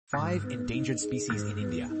5 endangered species in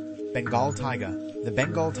India. Bengal tiger. The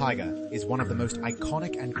Bengal tiger is one of the most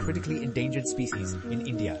iconic and critically endangered species in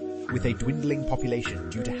India, with a dwindling population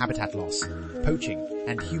due to habitat loss, poaching,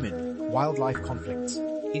 and human-wildlife conflicts.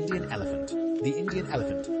 Indian elephant. The Indian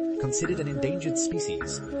elephant, considered an endangered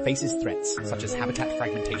species, faces threats such as habitat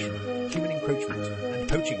fragmentation, human encroachment, and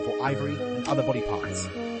poaching for ivory and other body parts.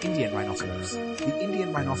 Indian rhinoceros. The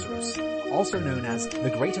Indian rhinoceros, also known as the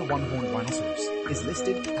greater one-horned rhinoceros, is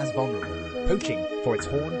listed as vulnerable. Poaching for its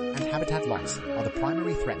horn and habitat loss are the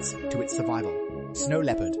primary threats to its survival. Snow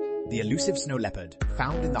leopard. The elusive snow leopard,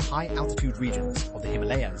 found in the high-altitude regions of the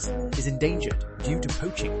Himalayas, is endangered due to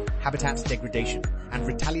poaching, habitat degradation, and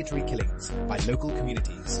retaliatory killings by local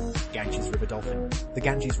communities. Ganges river dolphin. The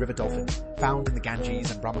Ganges river dolphin, found in the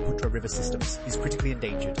Ganges and Brahmaputra river systems, is critically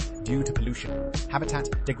endangered due to pollution, habitat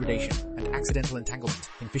degradation, and accidental entanglement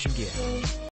in fishing gear.